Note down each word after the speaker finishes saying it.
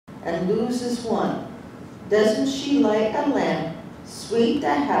and loses one? Doesn't she light a lamp, sweep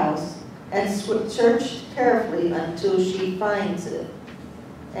the house, and search carefully until she finds it?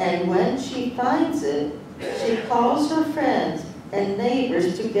 And when she finds it, she calls her friends and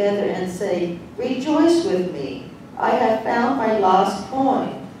neighbors together and say, "Rejoice with me, I have found my lost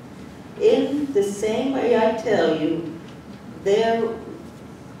coin." In the same way I tell you,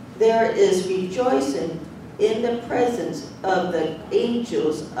 there is rejoicing in the presence of the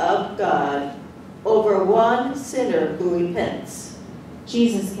angels of God over one sinner who repents.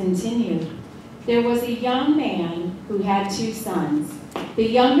 Jesus continued, "There was a young man who had 2 sons. The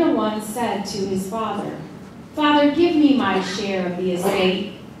younger one said to his father, 'Father, give me my share of the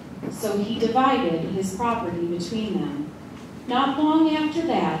estate.' So he divided his property between them. Not long after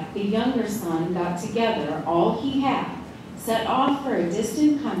that, the younger son got together all he had, set off for a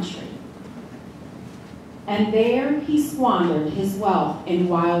distant country, and there he squandered his wealth in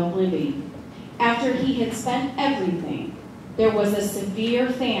wild living. After he had spent everything, there was a severe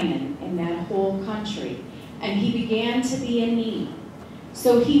famine in that whole country, and he began to be in need.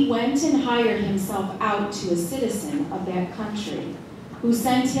 So he went and hired himself out to a citizen of that country, who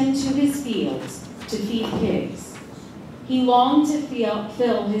sent him to his fields to feed pigs. He longed to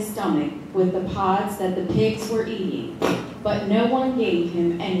fill his stomach with the pods that the pigs were eating, but no one gave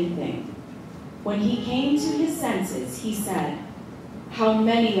him anything. When he came to his senses, he said, 'How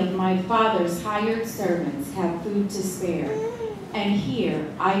many of my father's hired servants have food to spare, and here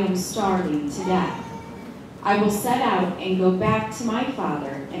I am starving to death. I will set out and go back to my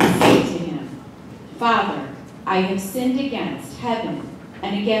father and say to him, Father, I have sinned against heaven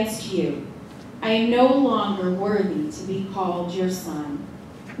and against you. I am no longer worthy to be called your son.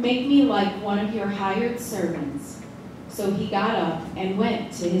 Make me like one of your hired servants.' So he got up and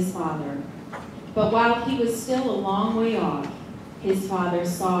went to his father. But while he was still a long way off, his father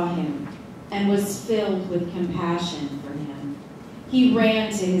saw him and was filled with compassion for him. He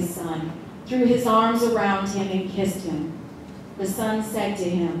ran to his son, threw his arms around him, and kissed him. The son said to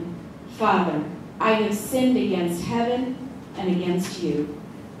him, 'Father, I have sinned against heaven and against you.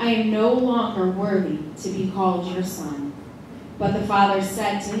 I am no longer worthy to be called your son.' But the father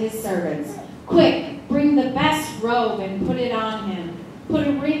said to his servants, 'Quick, bring the best robe and put it on him. Put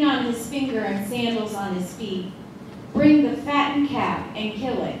a ring on his finger and sandals on his feet. Bring the fattened calf and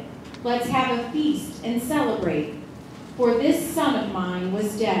kill it. Let's have a feast and celebrate. For this son of mine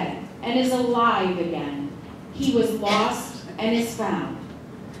was dead and is alive again. He was lost and is found.'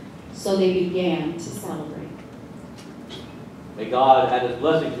 So they began to celebrate." May God add his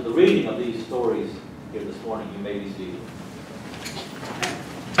blessing to the reading of these stories here this morning. You may be seated.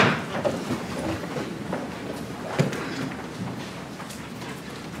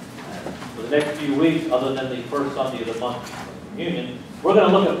 For the next few weeks, other than the first Sunday of the month of communion, we're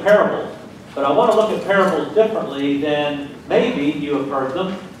going to look at parables. But I want to look at parables differently than maybe you have heard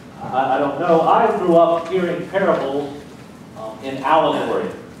them. I don't know. I grew up hearing parables in allegory.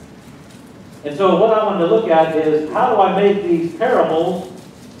 And so what I wanted to look at is, how do I make these parables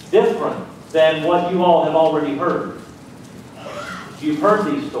different than what you all have already heard? You've heard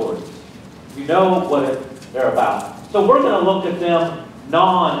these stories. You know what they're about. So we're going to look at them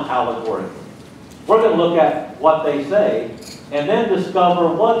non-allegorically. We're going to look at what they say and then discover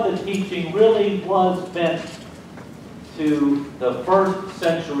what the teaching really was meant to the first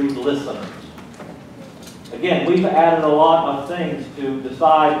century listeners. Again, we've added a lot of things to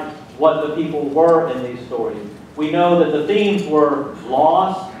decide what the people were in these stories. We know that the themes were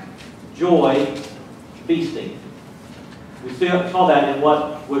loss, joy, feasting. We saw that in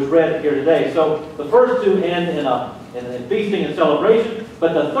what was read here today. So the first two end in feasting and celebration,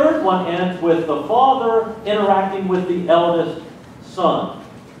 but the third one ends with the father interacting with the eldest son.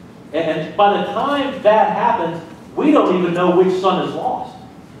 And by the time that happens, we don't even know which son is lost.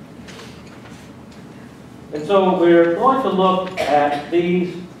 And so we're going to look at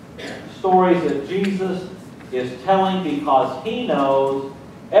these stories that Jesus is telling because he knows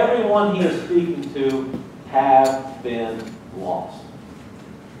everyone he is speaking to have been lost.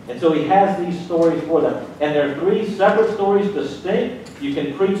 And so he has these stories for them. And they're three separate stories, distinct. You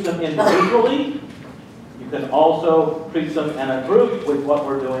can preach them individually. You can also preach them in a group with what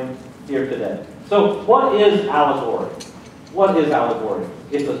we're doing here today. So what is allegory? What is allegory?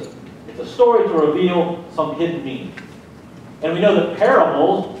 It's a story to reveal some hidden meaning. And we know that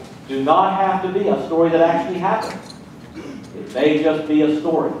parables do not have to be a story that actually happens. It may just be a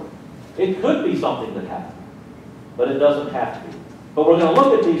story. It could be something that happened, but it doesn't have to be. But we're going to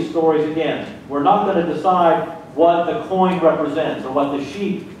look at these stories again. We're not going to decide what the coin represents or what the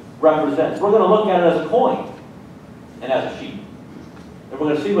sheep represents. We're going to look at it as a coin and as a sheep. And we're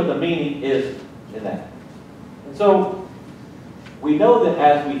going to see what the meaning is in that. And so, we know that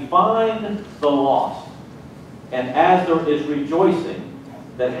as we find the lost, and as there is rejoicing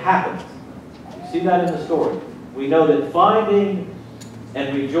that happens, you see that in the story. We know that finding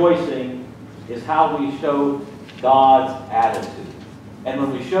and rejoicing is how we show God's attitude. And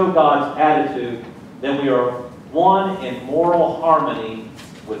when we show God's attitude, then we are one in moral harmony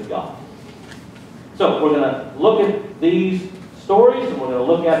with God. So we're going to look at these stories, and we're going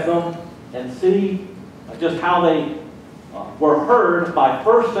to look at them and see just how they were heard by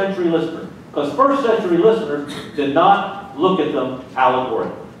first century listeners. Because first century listeners did not look at them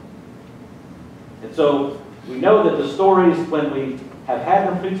allegorically. And so we know that the stories, when we have had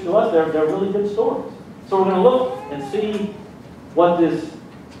them preached to us, they're really good stories. So we're going to look and see what this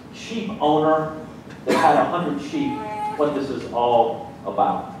sheep owner that had 100 sheep, what this is all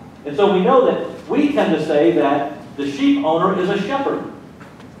about. And so we know that we tend to say that the sheep owner is a shepherd.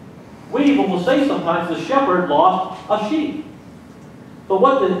 We even will say sometimes the shepherd lost a sheep. But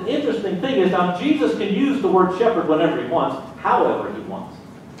what the interesting thing is, now Jesus can use the word shepherd whenever he wants, however he wants.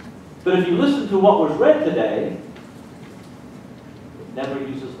 But if you listen to what was read today, it never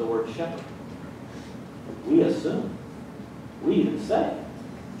uses the word shepherd. We assume, we even say,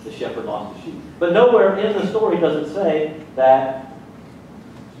 the shepherd lost a sheep. But nowhere in the story does it say that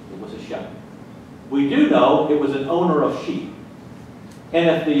it was a shepherd. We do know it was an owner of sheep. And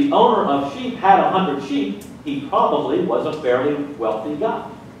if the owner of sheep had 100 sheep, he probably was a fairly wealthy guy.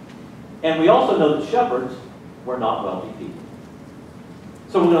 And we also know that shepherds were not wealthy people.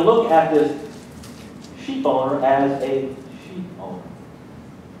 So we're going to look at this sheep owner as a sheep owner.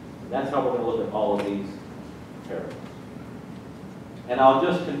 And that's how we're going to look at all of these parables. And I'll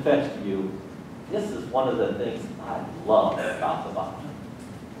just confess to you, this is one of the things I love about the Bible.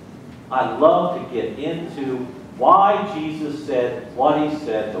 I love to get into why Jesus said what he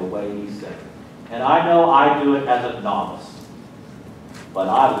said the way he said it. And I know I do it as a novice. But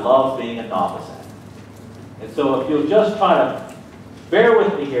I love being a novice at it. And so if you'll just try to bear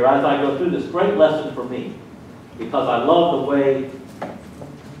with me here as I go through this great lesson for me, because I love the way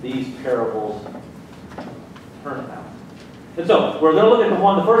these parables turn out. And so we're going to look at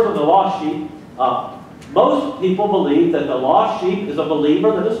the first one, the lost sheep. Most people believe that the lost sheep is a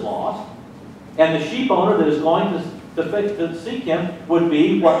believer that is lost, and the sheep owner that is going to seek him would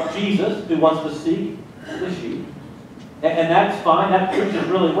be what Jesus, who wants to seek the sheep. And that's fine, that preaches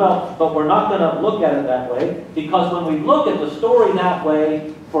really well, but we're not going to look at it that way, because when we look at the story that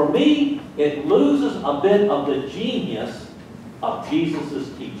way, for me, it loses a bit of the genius of Jesus'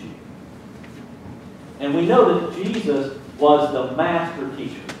 teaching. And we know that Jesus was the master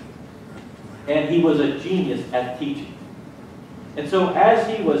teacher, and he was a genius at teaching. And so as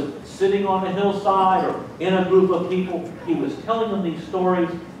he was sitting on a hillside or in a group of people, he was telling them these stories,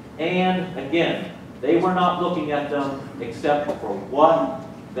 and again, they were not looking at them except for what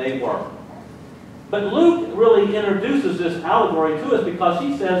they were. But Luke really introduces this allegory to us, because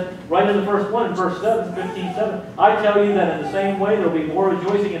he says, right in the first one, in verse 15:7, I tell you that in the same way there will be more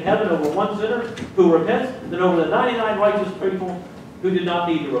rejoicing in heaven over one sinner who repents than over the 99 righteous people who did not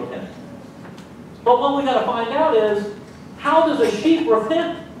need to repent. But what we got to find out is, how does a sheep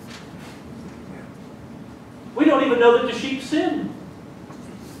repent? We don't even know that the sheep sinned.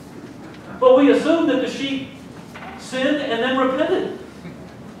 But we assume that the sheep sinned and then repented.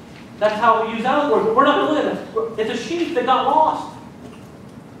 That's how we use allegory. But we're not going to look at it. It's a sheep that got lost.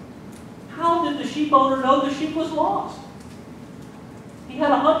 How did the sheep owner know the sheep was lost? He had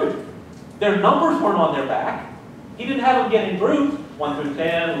 100. Their numbers weren't on their back. He didn't have them get in groups, 1 through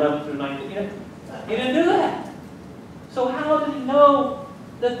 10, 11 through 19. He didn't do that. So how did he know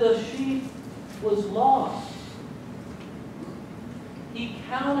that the sheep was lost? He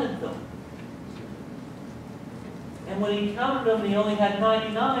counted them. And when he counted them and he only had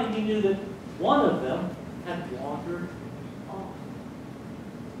 99, he knew that one of them had wandered off.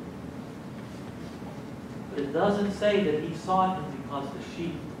 But it doesn't say that he sought him because the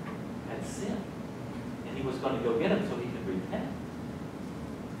sheep had sinned and he was going to go get him so he could repent.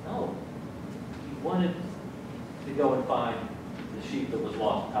 No. He wanted to go and find the sheep that was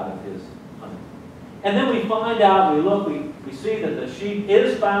lost out of his hunting. And then we find out, we look, we see that the sheep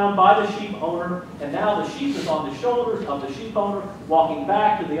is found by the sheep owner, and now the sheep is on the shoulders of the sheep owner, walking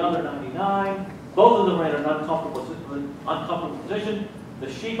back to the other 99. Both of them are in an uncomfortable position.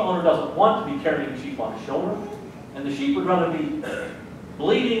 The sheep owner doesn't want to be carrying the sheep on his shoulder, and the sheep would rather be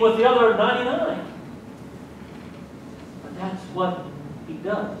bleeding with the other 99. But that's what he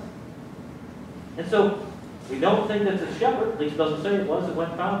does. And so, we don't think that the shepherd, at least it doesn't say it was, it went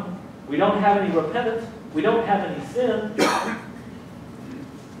and found him. We don't have any repentance. We don't have any sin.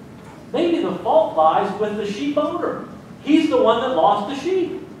 maybe the fault lies with the sheep owner. He's the one that lost the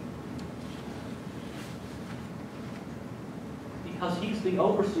sheep. Because he's the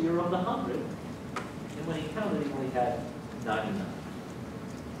overseer of the 100. And when he counted, he only had 99.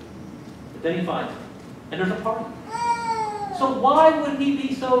 But then he finds it. And there's a party. So why would he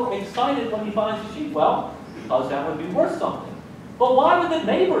be so excited when he finds the sheep? Well, because that would be worth something. But why would the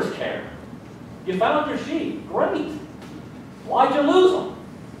neighbors care? You found your sheep. Great. Why'd you lose them?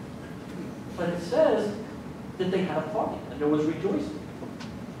 But it says that they had a party and there was rejoicing.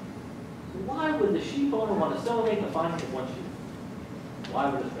 So why would the sheep owner want to celebrate the finding of one sheep? Why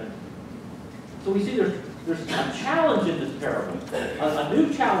would his friends? So we see there's a challenge in this parable, a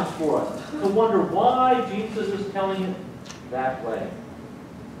new challenge for us to wonder why Jesus is telling it that way.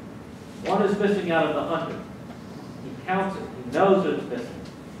 One is missing out of the 100. He counts it. He knows that it's missing.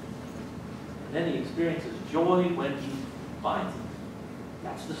 And then he experiences joy when he finds it.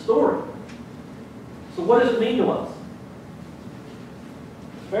 That's the story. So what does it mean to us?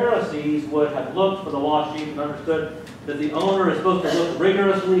 The Pharisees would have looked for the lost sheep and understood that the owner is supposed to look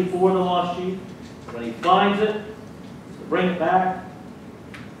rigorously for the lost sheep. When he finds it, to bring it back.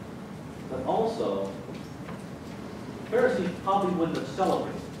 But also, the Pharisees probably wouldn't have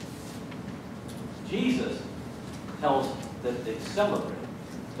celebrated. Jesus tells that they celebrate.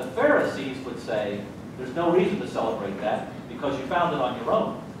 The Pharisees would say, there's no reason to celebrate that because you found it on your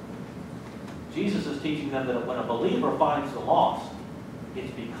own. Jesus is teaching them that when a believer finds the lost,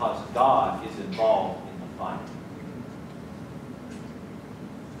 it's because God is involved in the finding.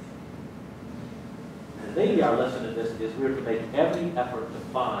 And maybe our lesson in this is we're to make every effort to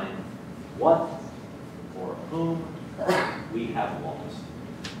find what or whom we have lost.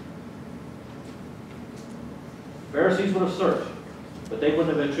 The Pharisees would have searched, but they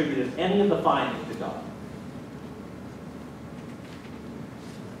wouldn't have attributed any of the finding to God.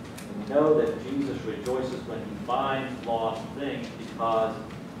 And we know that Jesus rejoices when he finds lost things because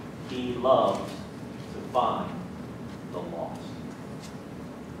he loves to find the lost.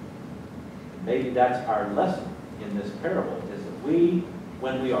 Maybe that's our lesson in this parable, is that we,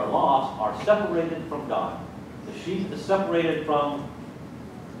 when we are lost, are separated from God. The sheep is separated from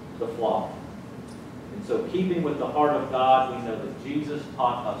the flock. And so keeping with the heart of God, we know that Jesus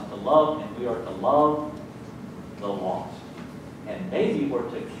taught us to love, and we are to love the lost. And maybe we're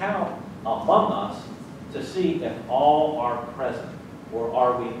to count among us to see if all are present, or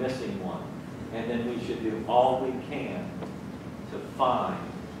are we missing one. And then we should do all we can to find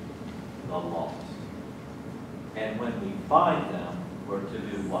the lost. And when we find them, we're to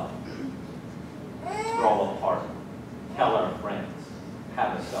do what? Throw a party, tell our friends,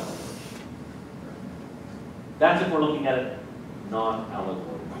 have a celebration. That's if we're looking at it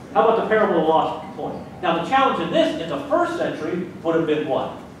non-allegorical. How about the parable of the lost coin? Now the challenge in this, in the first century, would have been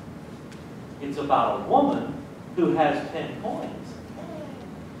what? It's about a woman who has 10 coins.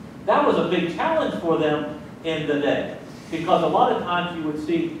 That was a big challenge for them in the day. Because a lot of times you would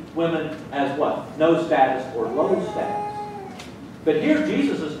see women as what? No status or low status. But here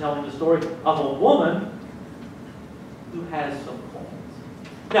Jesus is telling the story of a woman who has some coins.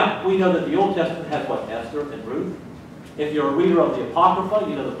 Now, we know that the Old Testament has what? Esther and Ruth. If you're a reader of the Apocrypha,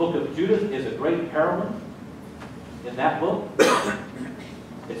 you know the book of Judith is a great heroine in that book.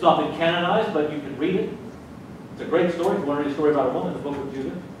 It's not been canonized, but you can read it. It's a great story. If you want to read a story about a woman, the book of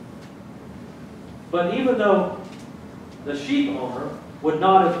Judith. But even though the sheep owner would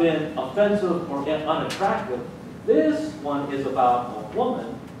not have been offensive or unattractive, this one is about a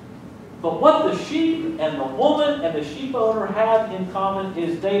woman. But what the sheep and the woman and the sheep owner have in common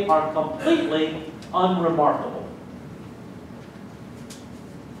is they are completely unremarkable.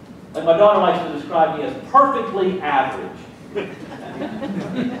 Like my daughter likes to describe me as perfectly average.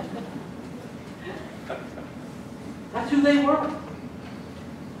 That's who they were.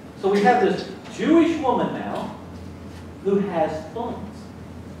 So we have this Jewish woman now who has coins.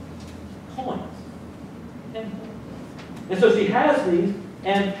 Coins. And so she has these,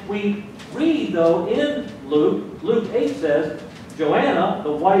 and we read, though, in Luke 8 says, Joanna,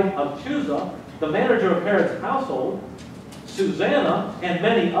 the wife of Chuza, the manager of Herod's household, Susanna, and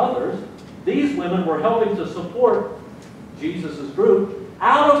many others, these women were helping to support Jesus' group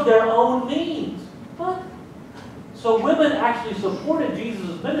out of their own means. What? So women actually supported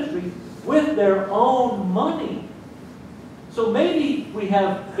Jesus' ministry with their own money. So maybe we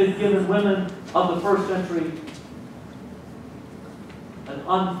have been given women of the first century an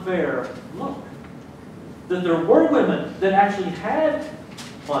unfair look. That there were women that actually had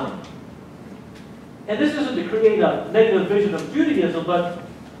money. And this isn't to create a negative vision of Judaism, but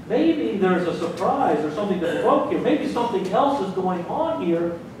maybe there's a surprise or something to provoke here. Maybe something else is going on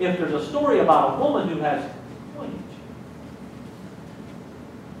here if there's a story about a woman who has coinage.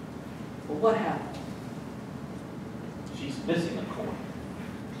 Well, what happened? She's missing a coin.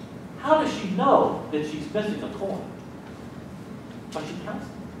 How does she know that she's missing a coin? But she counts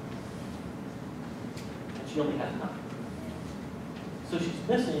them. And she only has none. So she's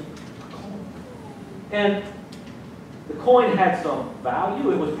missing a coin. And the coin had some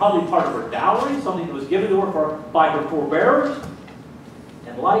value. It was probably part of her dowry, something that was given to her by her forebearers.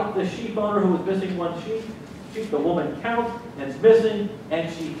 And like the sheep owner who was missing one sheep, the woman counts and it's missing,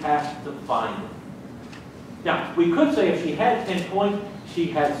 and she has to find it. Now, we could say if she had 10 coins, she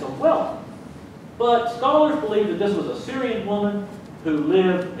had some wealth. But scholars believe that this was a Syrian woman who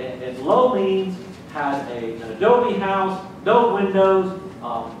lived in low means, had an adobe house, no windows,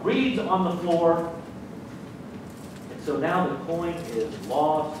 reeds on the floor. And so now the coin is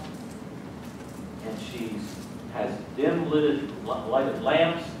lost, and she has lighted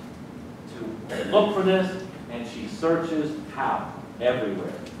lamps to look for this, and she searches how?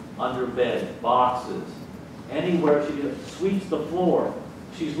 Everywhere. Under bed, boxes, anywhere she sweeps the floor.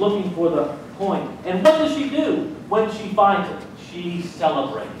 She's looking for the coin. And what does she do when she finds it? She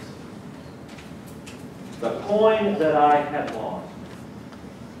celebrates. The coin that I had lost.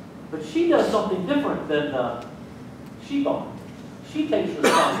 But she does something different than the sheep owner. She takes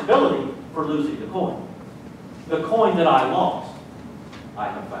responsibility for losing the coin. The coin that I lost, I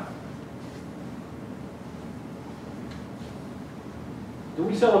have found. Do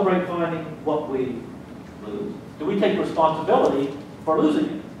we celebrate finding what we lose? Do we take responsibility for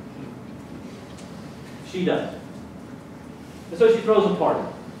losing it? She does. And so she throws a party.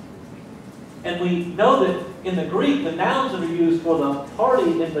 And we know that in the Greek, the nouns that are used for the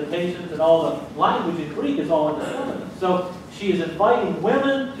party invitations and all the language in Greek is all in the feminine. So she is inviting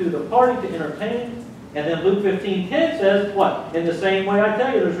women to the party to entertain. And then Luke 15:10 says, what? In the same way I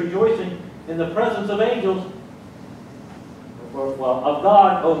tell you, there's rejoicing in the presence of angels, of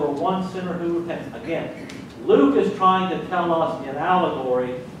God over one sinner who repents. Again, Luke is trying to tell us in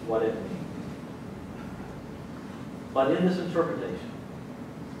allegory what it means. But in this interpretation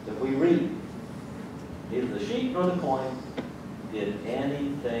that we read, neither the sheep nor the coin did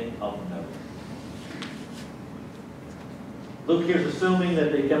anything of note. Luke here is assuming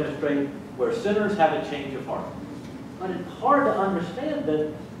that they demonstrate where sinners have a change of heart. But it's hard to understand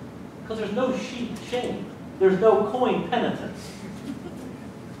that because there's no sheep shame. There's no coin penitence.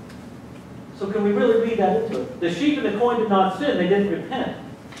 So can we really read that into it? The sheep and the coin did not sin. They didn't repent.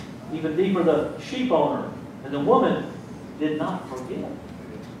 Even deeper, the sheep owner and the woman did not forgive.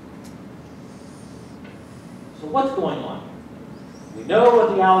 So what's going on? We know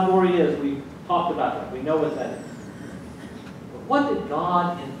what the allegory is. We've talked about that. We know what that is. But what did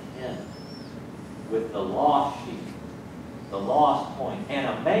God intend with the lost sheep, the lost coin, and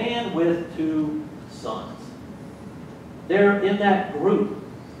a man with 2 sons? They're in that group.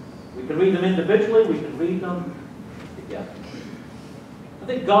 We can read them individually. We can read them together. I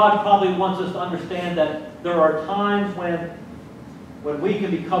think God probably wants us to understand that there are times when we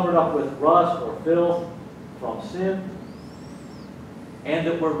can be covered up with rust or filth from sin, and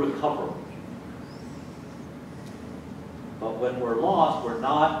that we're recoverable. But when we're lost, we're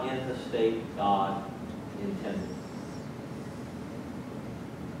not in the state God intended.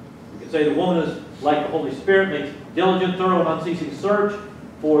 We can say the woman is like the Holy Spirit, makes diligent, thorough, and unceasing search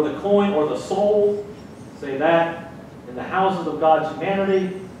for the coin or the soul. Say that in the houses of God's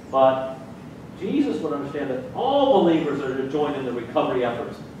humanity. But Jesus would understand that all believers are to join in the recovery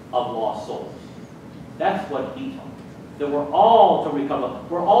efforts of lost souls. That's what he taught. That we're all to recover.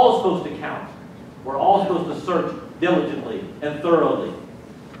 We're all supposed to count. We're all supposed to search diligently and thoroughly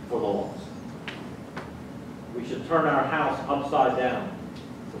for the lost. We should turn our house upside down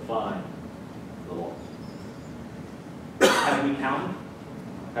to find the lost. Have we counted?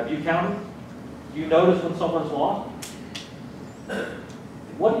 Have you counted? Do you notice when someone's lost?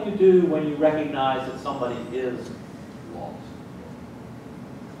 What do you do when you recognize that somebody is lost?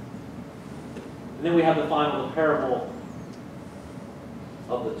 And then we have the final parable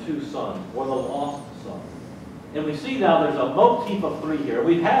of the 2 sons, or the lost son. And we see now there's a motif of 3 here.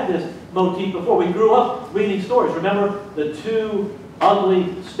 We've had this motif before. We grew up reading stories. Remember the 2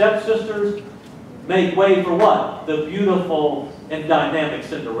 ugly stepsisters make way for what? The beautiful and dynamic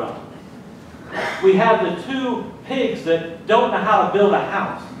Cinderella. We have the 2 pigs that don't know how to build a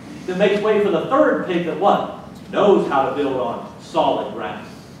house, that makes way for the 3rd pig that what? Knows how to build on solid ground.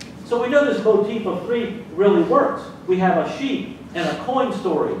 So we know this motif of 3 really works. We have a sheep and a coin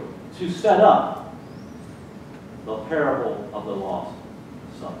story to set up the parable of the lost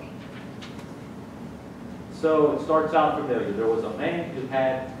son. So it starts out familiar. There was a man who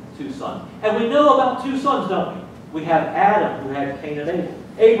had 2 sons. And we know about 2 sons, don't we? We have Adam, who had Cain and Abel.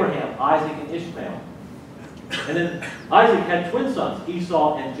 Abraham, Isaac, and Ishmael. And then Isaac had twin sons,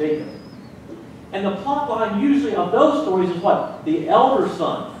 Esau and Jacob. And the plot line usually of those stories is what? The elder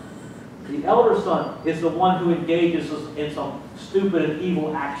son. The elder son is the one who engages us in some stupid and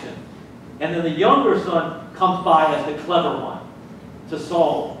evil action. And then the younger son comes by as the clever one to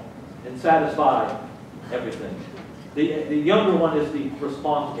solve and satisfy everything. The younger one is the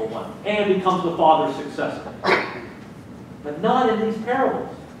responsible one and becomes the father's successor. But not in these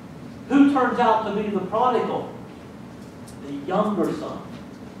parables. Who turns out to be the prodigal? The younger son.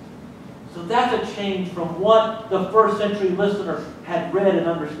 So that's a change from what the first century listener had read and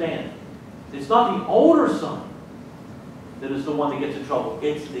understand. It's not the older son that is the one that gets in trouble.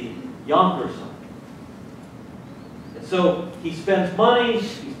 It's the younger son. And so he spends money,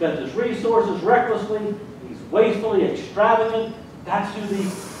 he spends his resources recklessly, he's wastefully extravagant. That's who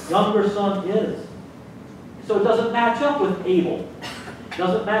the younger son is. So it doesn't match up with Abel. It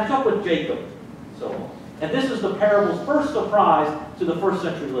doesn't match up with Jacob. So on. And this is the parable's first surprise to the first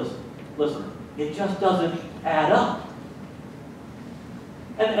century listener. It just doesn't add up.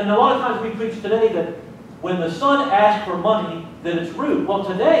 And a lot of times we preach today that when the son asks for money, that it's rude. Well,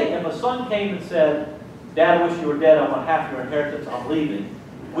 today, if a son came and said, Dad, I wish you were dead, I want half your inheritance, I'm leaving,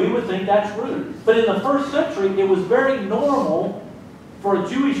 we would think that's rude. But in the first century, it was very normal for a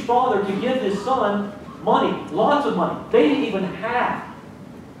Jewish father to give his son money, lots of money, maybe even half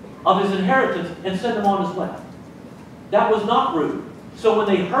of his inheritance, and send him on his way. That was not rude. So when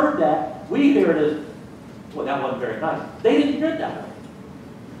they heard that, we hear it as, well, that wasn't very nice. They didn't hear it that way.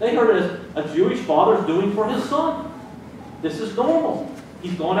 They heard it as a Jewish father doing for his son. This is normal.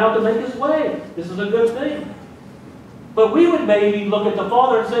 He's going out to make his way. This is a good thing. But we would maybe look at the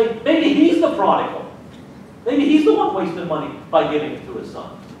father and say, maybe he's the prodigal. Maybe he's the one wasting money by giving it to his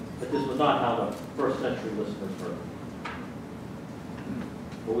son. But this was not how the first century listeners heard it.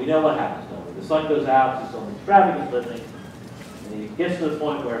 But we know what happens, don't we? The son goes out to some extravagant living, and he gets to the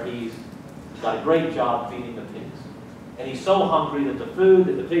point where he's got a great job feeding the pigs. And he's so hungry that the food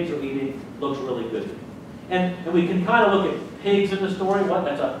that the pigs are eating looks really good to him. And we can kind of look at pigs in the story.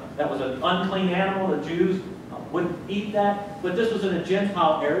 That was an unclean animal. The Jews wouldn't eat that. But this was in a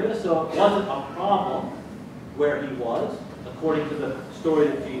Gentile area, so it wasn't a problem where he was, according to the story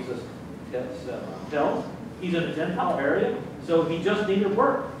that Jesus tells. He's in a Gentile area, so he just needed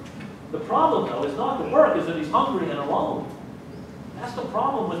work. The problem, though, is not the work, is that he's hungry and alone. That's the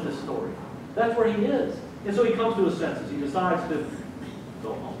problem with this story. That's where he is. And so he comes to his senses. He decides to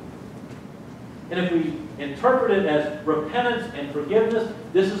go home. And if we interpret it as repentance and forgiveness,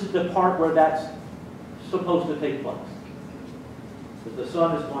 this is the part where that's supposed to take place. That the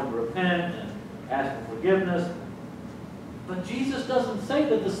son is going to repent and ask for forgiveness. But Jesus doesn't say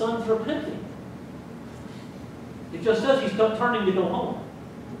that the son's repenting. It just says he's turning to go home.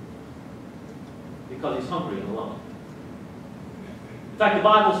 Because he's hungry and alone. In fact, the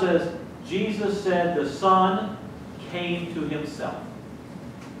Bible says, Jesus said the son came to himself.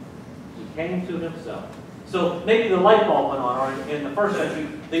 He came to himself. So maybe the light bulb went on, or in the first century,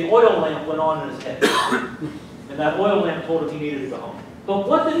 the oil lamp went on in his head. And that oil lamp told him he needed to go home. But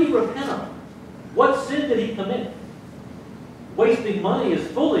what did he repent of? What sin did he commit? Wasting money is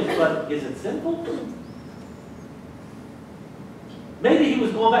foolish, but is it sinful? Maybe he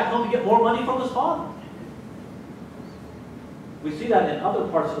was going back home to get more money from his father. We see that in other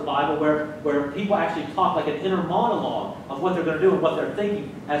parts of the Bible where people actually talk like an inner monologue of what they're going to do and what they're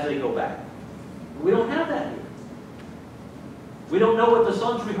thinking as they go back. We don't have that here. We don't know what the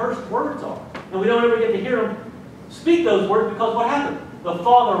son's rehearsed words are. And we don't ever get to hear him speak those words because what happened? The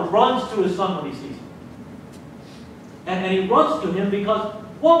father runs to his son when he sees him. And he runs to him because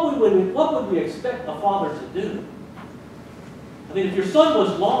what would we expect a father to do? I mean, if your son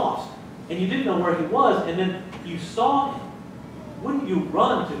was lost and you didn't know where he was and then you saw him, wouldn't you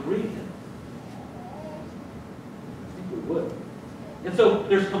run to greet him? I think we would. And so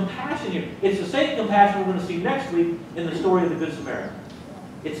there's compassion here. It's the same compassion we're going to see next week in the story of the Good Samaritan.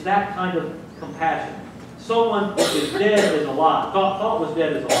 It's that kind of compassion. Someone is dead is alive. Thought was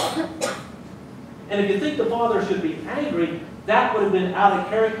dead is alive. And if you think the father should be angry, that would have been out of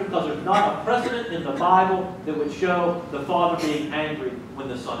character because there's not a precedent in the Bible that would show the father being angry when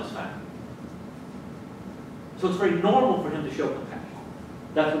the son is found. So it's very normal for him to show compassion.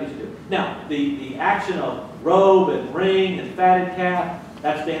 That's what he's doing. Now, the action of robe and ring and fatted calf,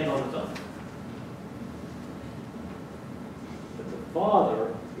 that stands on its own. But the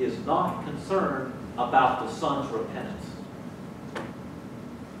father is not concerned about the son's repentance.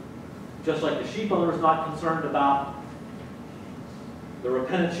 Just like the sheep owner is not concerned about the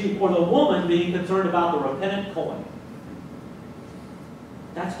repentant sheep, or the woman being concerned about the repentant coin.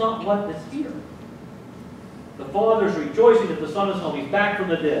 That's not what is here. The father's rejoicing that the son is home. He's back from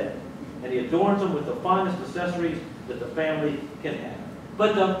the dead. And he adorns him with the finest accessories that the family can have.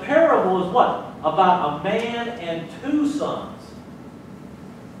 But the parable is what? About a man and two sons.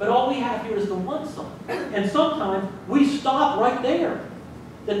 But all we have here is the one son. And sometimes we stop right there.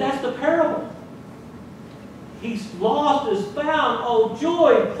 That's the parable. He's lost is found. Oh,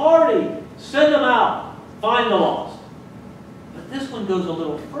 joy, party. Send them out. Find the lost. But this one goes a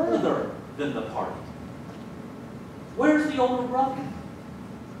little further than the party. Where's the older brother?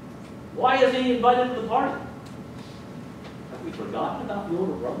 Why is he invited to the party? Have we forgotten about the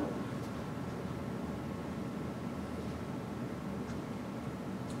older brother?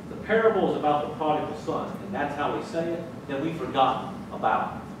 The parable is about the prodigal son, and that's how we say it. Then we've forgotten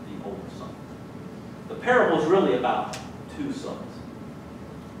about the older son. The parable is really about two sons.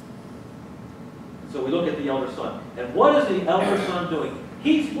 So we look at the elder son. And what is the elder son doing?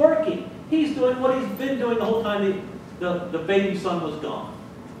 He's working. He's doing what he's been doing the whole time the baby son was gone.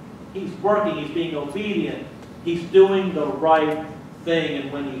 He's working. He's being obedient. He's doing the right thing.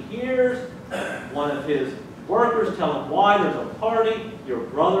 And when he hears one of his workers tell him why there's a party, your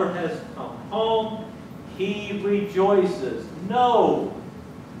brother has come home, he rejoices. No.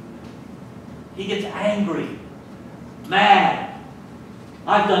 He gets angry, mad.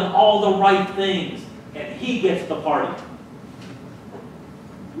 I've done all the right things, and he gets the party.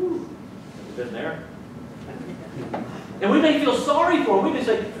 Whew. Have you been there? And we may feel sorry for him. We may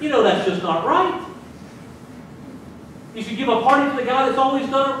say, that's just not right. You should give a party to the guy that's always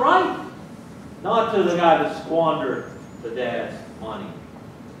done it right, not to the guy that squandered the dad's money.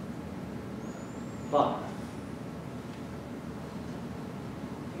 But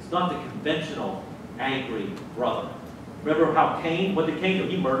he's not the conventional angry brother. Remember how Cain, what did Cain do?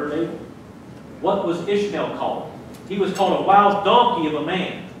 He murdered Abel. What was Ishmael called? He was called a wild donkey of a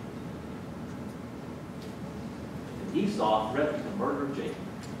man. And Esau threatened to murder Jacob.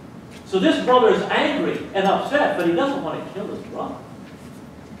 So this brother is angry and upset, but he doesn't want to kill his brother.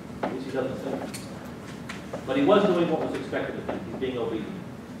 At least he doesn't say that. But he was doing what was expected of him. He's being obedient.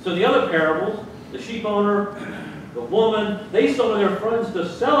 So the other parables, the sheep owner, the woman, they summon their friends to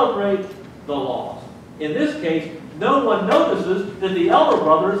celebrate the loss. In this case, no one notices that the elder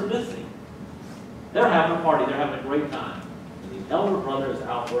brother is missing. They're having a party. They're having a great time. And the elder brother is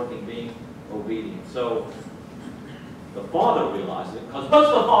out working, being obedient. So the father realizes it, because what's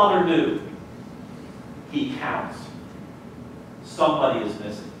the father do? He counts. Somebody is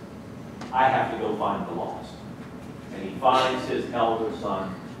missing. I have to go find the lost. And he finds his elder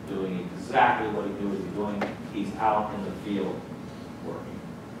son doing exactly what he knew he was doing. He's out in the field working.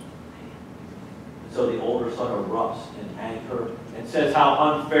 So the older son erupts in anger and says how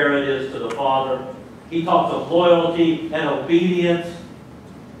unfair it is to the father. He talks of loyalty and obedience.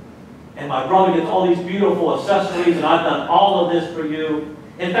 And my brother gets all these beautiful accessories, and I've done all of this for you.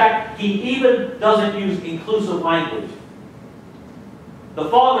 In fact, he even doesn't use inclusive language. The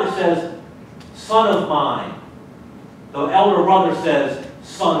father says, son of mine. The elder brother says,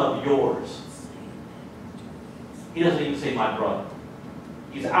 son of yours. He doesn't even say my brother.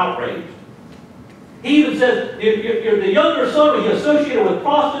 He's outraged. He even says, you're the younger son, are you associated with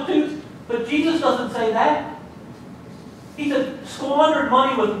prostitutes? But Jesus doesn't say that. He said, squandered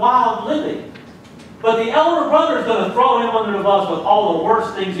money with wild living. But the elder brother is going to throw him under the bus with all the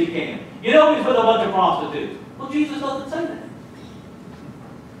worst things he can. He's with a bunch of prostitutes. Well, Jesus doesn't say that.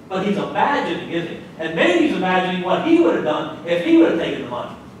 But he's imagining, isn't he? And maybe he's imagining what he would have done if he would have taken the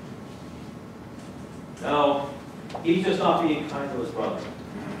money. No, he's just not being kind to his brother.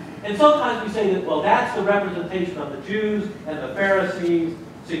 And sometimes we say that, well, that's the representation of the Jews and the Pharisees,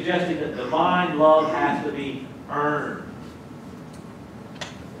 suggesting that divine love has to be earned.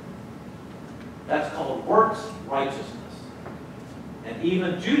 That's called works righteousness. And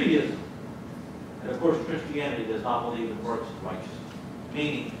even Judaism, and of course Christianity, does not believe in works righteousness.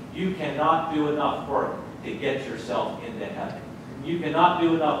 Meaning, you cannot do enough work to get yourself into heaven. You cannot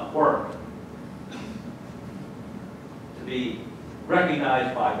do enough work to be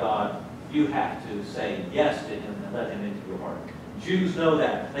recognized by God. You have to say yes to Him and let Him into your heart. Jews know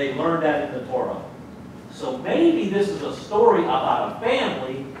that. They learned that in the Torah. So maybe this is a story about a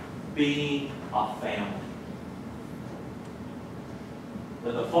family being a family.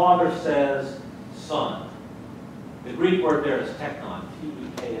 When the father says son, the Greek word there is teknon,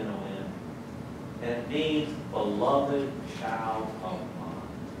 T-E-K-N-O-N, and it means beloved child of mine.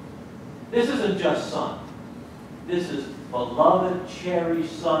 This isn't just son. This is beloved,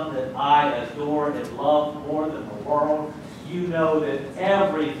 cherished son that I adore and love more than the world, you know that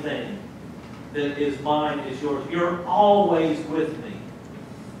everything that is mine is yours. You're always with me.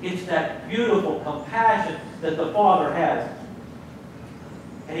 It's that beautiful compassion that the Father has.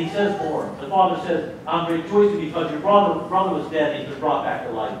 And he says more. The Father says, I'm rejoicing because your brother was dead and he's been brought back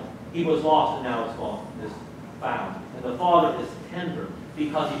to life. He was lost and now is found. And the Father is tender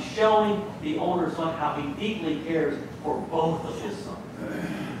because he's showing the older son how he deeply cares for both of his sons.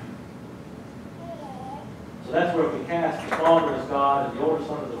 So that's where if we cast the Father as God and the older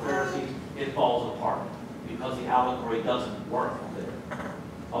son as the Pharisees, it falls apart because the allegory doesn't work there.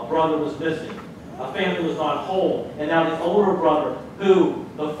 A brother was missing. A family was not whole. And now the older brother, who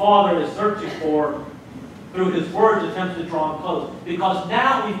the Father is searching for, through his words attempts to draw him close. Because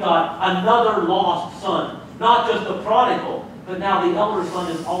now we've got another lost son. Not just the prodigal, but now the elder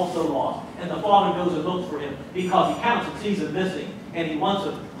son is also lost. And the Father goes and looks for him because he counts and sees him missing. And he wants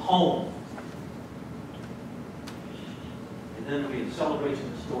him home. And then there'll be a celebration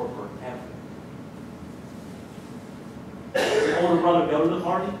in store forever. Does the older brother go to the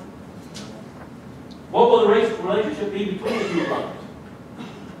party? What will the relationship be between the two brothers?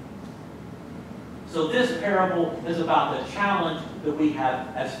 So this parable is about the challenge that we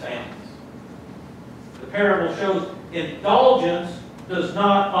have as families. The parable shows indulgence does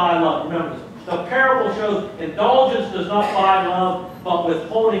not buy love. Remember this. The parable shows indulgence does not buy love, but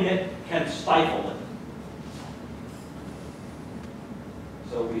withholding it can stifle it.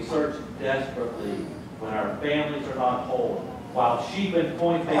 So we search desperately when our families are not whole. While sheep and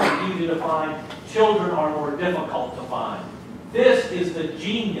coins may be easy to find, children are more difficult to find. This is the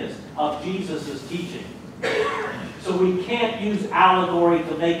genius of Jesus' teaching. So we can't use allegory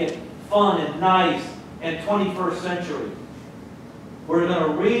to make it fun and nice and 21st century. We're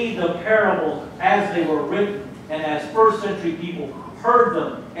going to read the parables as they were written and as first century people heard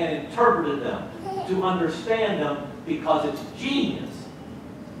them and interpreted them to understand them because it's genius.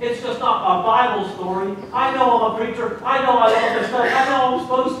 It's just not a Bible story. I know I'm a preacher. I know I love this stuff. I know I'm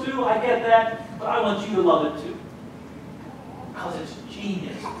supposed to. I get that. But I want you to love it too. Because it's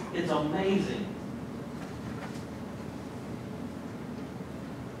genius. It's amazing.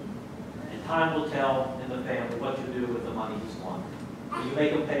 And time will tell in the family what you do with the money he's won. Will you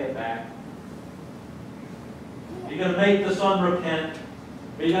make him pay it back? Are you going to make the son repent?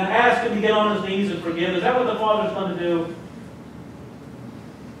 Are you going to ask him to get on his knees and forgive? Is that what the Father's going to do?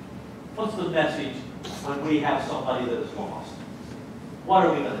 What's the message when we have somebody that is lost? What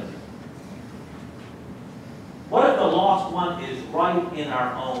are we going to do? What if the lost one is right in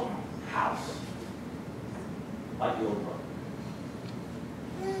our own house? Like the old brother.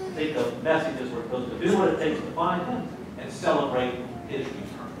 I think the message is we're supposed to do what it takes to find him and celebrate his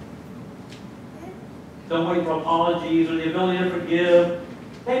return. Don't wait for apologies or the ability to forgive.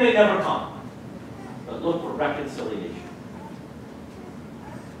 They may never come. But look for reconciliation.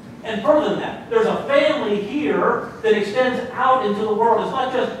 And further than that, there's a family here that extends out into the world. It's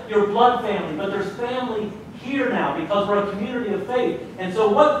not just your blood family, but there's family here now because we're a community of faith. And so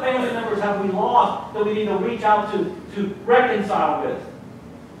what family members have we lost that we need to reach out to reconcile with?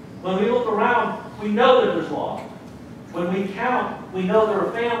 When we look around, we know that there's lost. When we count, we know there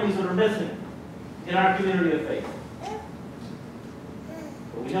are families that are missing in our community of faith.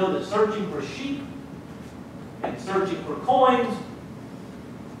 But we know that searching for sheep and searching for coins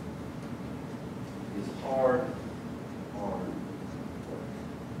is hard work.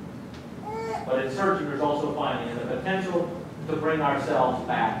 But in searching, there's also finding and the potential to bring ourselves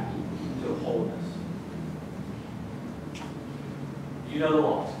back to wholeness. You know the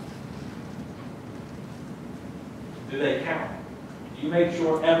lost. Do they count? Do you make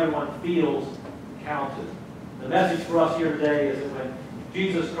sure everyone feels counted? The message for us here today is that when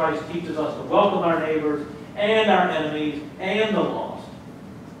Jesus Christ teaches us to welcome our neighbors and our enemies and the lost,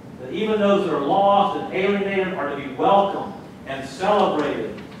 that even those that are lost and alienated are to be welcomed and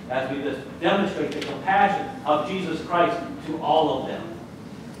celebrated as we just demonstrate the compassion of Jesus Christ to all of them.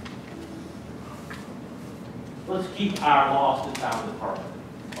 Let's keep our lost and found department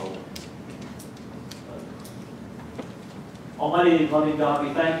open. Almighty and loving God,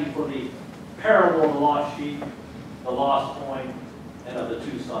 we thank you for the parable of the lost sheep, the lost coin, and of the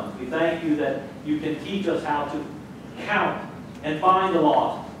two sons. We thank you that you can teach us how to count and find the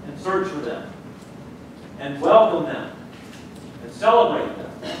lost and search for them and welcome them and celebrate them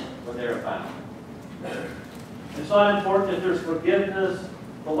when they are found. It's not important if there's forgiveness,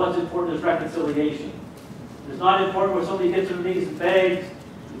 but what's important is reconciliation. It's not important when somebody gets on their knees and begs.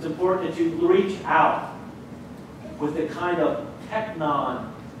 It's important that you reach out with the kind of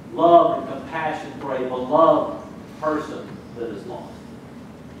teknon love and compassion for a beloved person that is lost.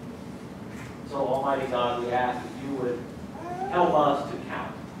 So, Almighty God, we ask that you would help us to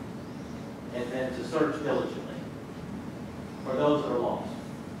count and then to search diligently for those that are lost,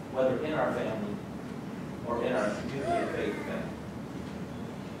 whether in our family or in our community of faith family.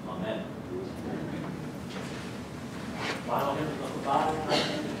 Amen. Final hymn of the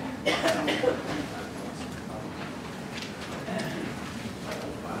Bible.